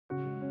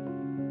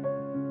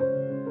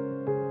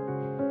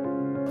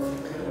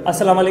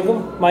Assalamu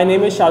alaikum. My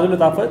name is Shahzaib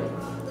Latafat.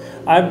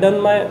 I have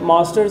done my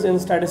masters in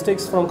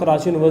statistics from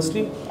Karachi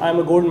University. I am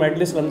a gold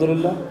medalist,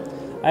 alhamdulillah.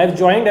 I have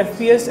joined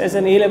FPS as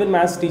an A-level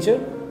maths teacher.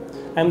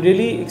 I am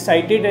really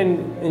excited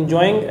and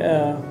enjoying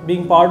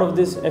being part of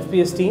this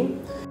FPS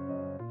team.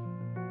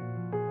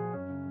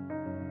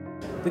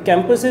 The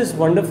campus is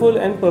wonderful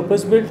and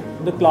purpose-built.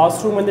 The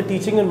classroom and the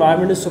teaching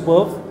environment is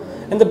superb.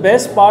 And the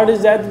best part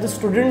is that the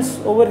students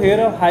over here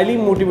are highly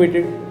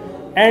motivated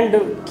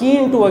and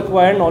keen to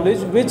acquire knowledge,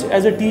 which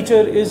as a teacher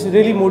is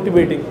really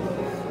motivating.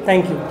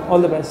 Thank you. All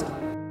the best.